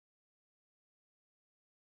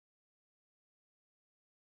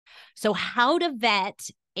So how to vet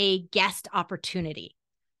a guest opportunity.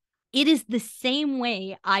 It is the same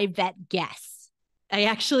way I vet guests. I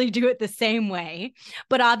actually do it the same way,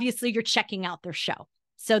 but obviously you're checking out their show.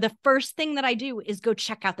 So the first thing that I do is go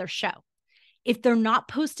check out their show. If they're not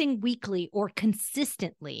posting weekly or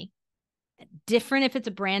consistently, different if it's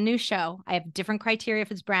a brand new show. I have different criteria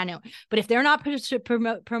if it's brand new. But if they're not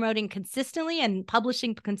promoting consistently and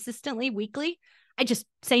publishing consistently weekly, I just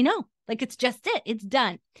say no. Like, it's just it. It's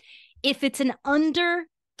done. If it's an under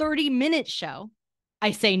 30-minute show,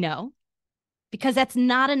 I say no, because that's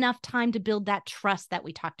not enough time to build that trust that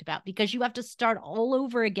we talked about, because you have to start all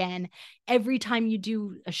over again every time you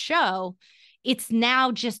do a show. It's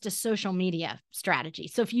now just a social media strategy.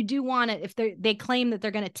 So if you do want it, if they claim that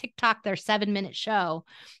they're going to TikTok their 7-minute show,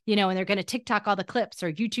 and they're going to TikTok all the clips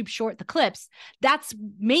or YouTube short the clips, that's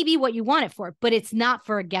maybe what you want it for, but it's not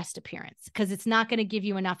for a guest appearance, because it's not going to give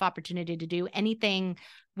you enough opportunity to do anything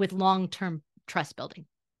with long-term trust building.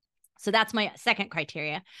 So that's my second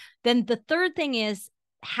criteria. Then the third thing is,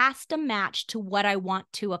 has to match to what I want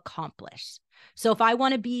to accomplish. So if I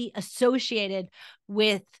want to be associated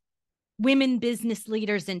with women business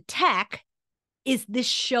leaders in tech, is this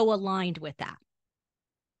show aligned with that?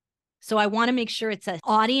 So I want to make sure it's an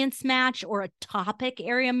audience match or a topic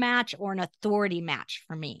area match or an authority match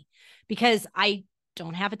for me, because I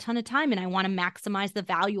don't have a ton of time and I want to maximize the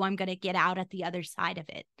value I'm going to get out at the other side of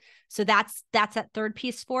it. So that's that third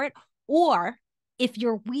piece for it. Or if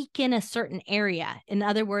you're weak in a certain area, in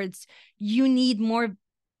other words, you need more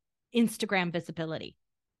Instagram visibility,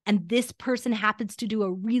 and this person happens to do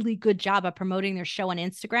a really good job of promoting their show on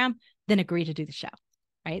Instagram, then agree to do the show,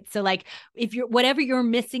 right? So like, if you're, whatever your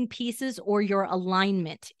missing pieces or your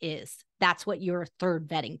alignment is, that's what your third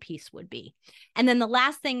vetting piece would be. And then the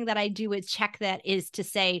last thing that I do is check that is to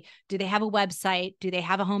say, do they have a website? Do they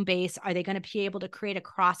have a home base? Are they going to be able to create a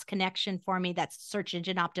cross connection for me that's search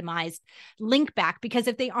engine optimized, link back? Because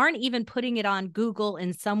if they aren't even putting it on Google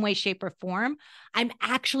in some way, shape, or form, I'm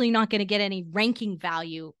actually not going to get any ranking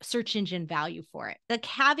value, search engine value for it. The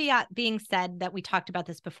caveat being said that we talked about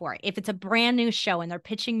this before, if it's a brand new show and they're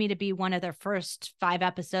pitching me to be one of their first 5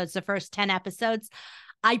 episodes, the first 10 episodes,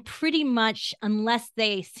 I pretty much, unless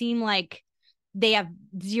they seem like they have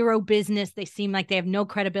zero business, they seem like they have no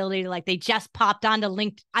credibility, like they just popped onto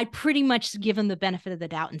LinkedIn, I pretty much give them the benefit of the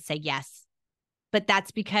doubt and say yes. But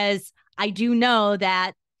that's because I do know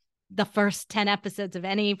that the first 10 episodes of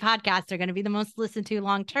any podcast are going to be the most listened to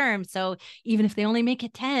long term. So even if they only make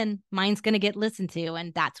it 10, mine's going to get listened to,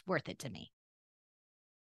 and that's worth it to me.